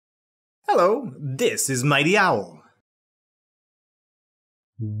Hello, this is Mighty Owl.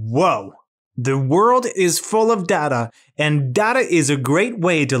 Whoa! The world is full of data, and data is a great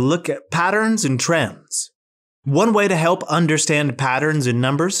way to look at patterns and trends. One way to help understand patterns in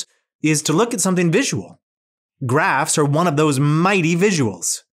numbers is to look at something visual. Graphs are one of those mighty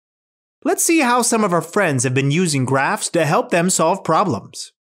visuals. Let's see how some of our friends have been using graphs to help them solve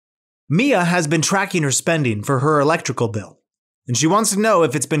problems. Mia has been tracking her spending for her electrical bill, and she wants to know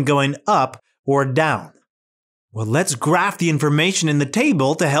if it's been going up or down. Well, let's graph the information in the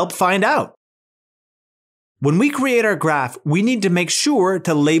table to help find out. When we create our graph, we need to make sure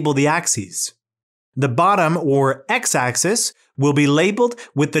to label the axes. The bottom, or x-axis, will be labeled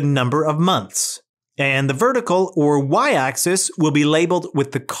with the number of months, and the vertical, or y-axis, will be labeled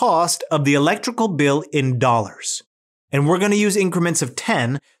with the cost of the electrical bill in dollars. And we're going to use increments of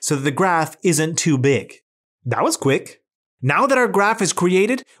 10 so that the graph isn't too big. That was quick. Now that our graph is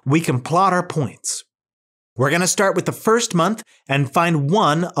created, we can plot our points. We're going to start with the first month and find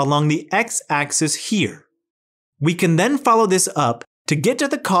 1 along the x-axis here. We can then follow this up to get to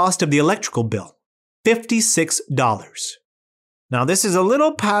the cost of the electrical bill, $56. Now this is a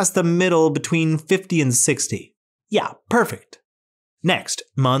little past the middle between 50 and 60. Yeah, perfect. Next,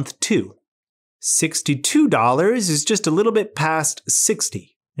 month 2. $62 is just a little bit past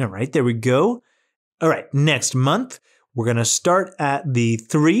 60. All right, there we go. All right, next month, we're going to start at the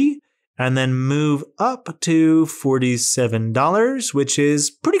 3 and then move up to $47, which is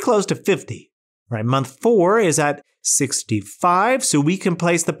pretty close to 50. All right, month 4 is at 65, so we can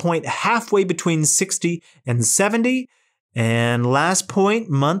place the point halfway between 60 and 70. And last point,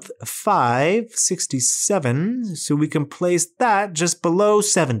 month 5, 67, so we can place that just below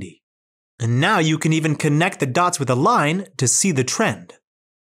 70. And now you can even connect the dots with a line to see the trend.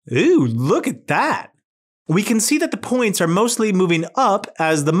 Ooh, look at that! We can see that the points are mostly moving up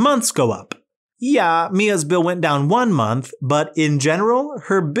as the months go up. Yeah, Mia's bill went down 1 month, but in general,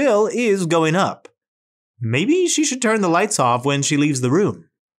 her bill is going up. Maybe she should turn the lights off when she leaves the room.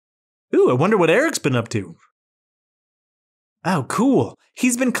 Ooh, I wonder what Eric's been up to. Oh, cool.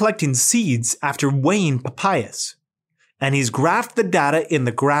 He's been collecting seeds after weighing papayas. And he's graphed the data in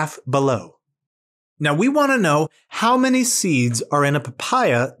the graph below. Now we want to know how many seeds are in a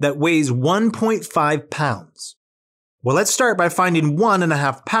papaya that weighs 1.5 pounds. Well, let's start by finding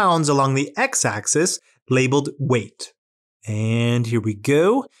 1.5 pounds along the x-axis labeled weight. And here we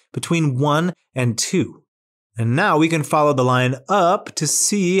go, between 1 and 2. And now we can follow the line up to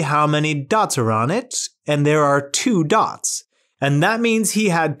see how many dots are on it, and there are 2 dots. And that means he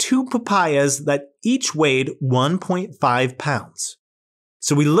had 2 papayas that each weighed 1.5 pounds.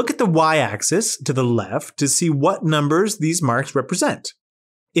 So we look at the y-axis to the left to see what numbers these marks represent.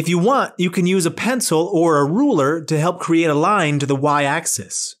 If you want, you can use a pencil or a ruler to help create a line to the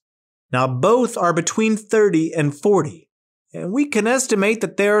y-axis. Now both are between 30 and 40, and we can estimate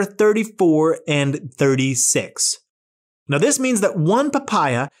that there are 34 and 36. Now this means that one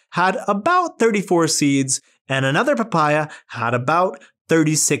papaya had about 34 seeds and another papaya had about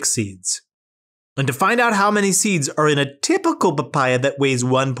 36 seeds. And to find out how many seeds are in a typical papaya that weighs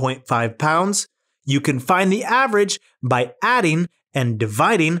 1.5 pounds, you can find the average by adding and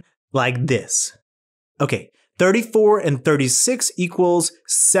dividing like this. Okay, 34 and 36 equals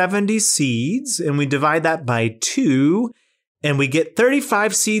 70 seeds, and we divide that by 2, and we get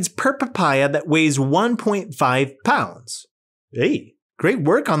 35 seeds per papaya that weighs 1.5 pounds. Hey, great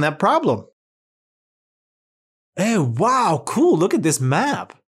work on that problem. Oh, wow, cool, look at this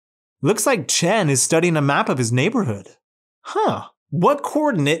map. Looks like Chen is studying a map of his neighborhood. Huh, what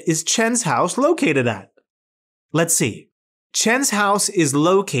coordinate is Chen's house located at? Let's see. Chen's house is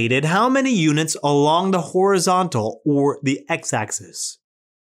located how many units along the horizontal or the x-axis?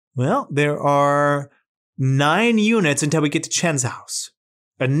 Well, there are 9 units until we get to Chen's house.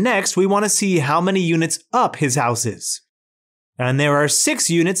 And next, we want to see how many units up his house is. And there are 6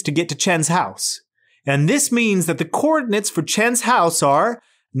 units to get to Chen's house. And this means that the coordinates for Chen's house are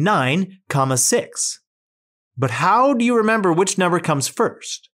 9, 6. But how do you remember which number comes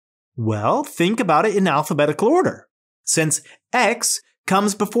first? Well, think about it in alphabetical order. Since X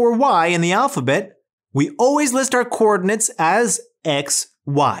comes before Y in the alphabet, we always list our coordinates as X,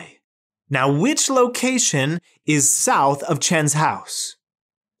 Y. Now, which location is south of Chen's house?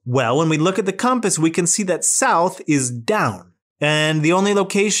 Well, when we look at the compass, we can see that south is down, and the only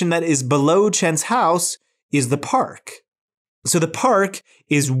location that is below Chen's house is the park. So the park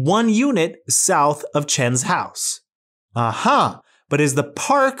is 1 unit south of Chen's house. Aha! But is the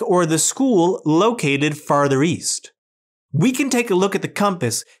park or the school located farther east? We can take a look at the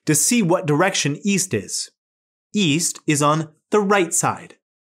compass to see what direction east is. East is on the right side.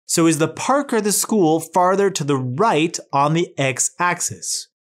 So is the park or the school farther to the right on the x-axis?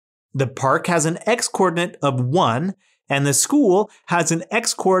 The park has an x-coordinate of 1, and the school has an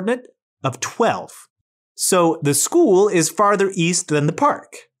x-coordinate of 12. So the school is farther east than the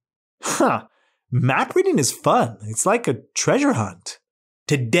park. Huh, map reading is fun. It's like a treasure hunt.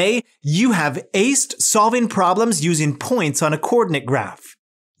 Today, you have aced solving problems using points on a coordinate graph.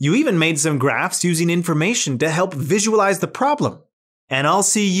 You even made some graphs using information to help visualize the problem. And I'll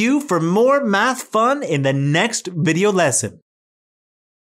see you for more math fun in the next video lesson.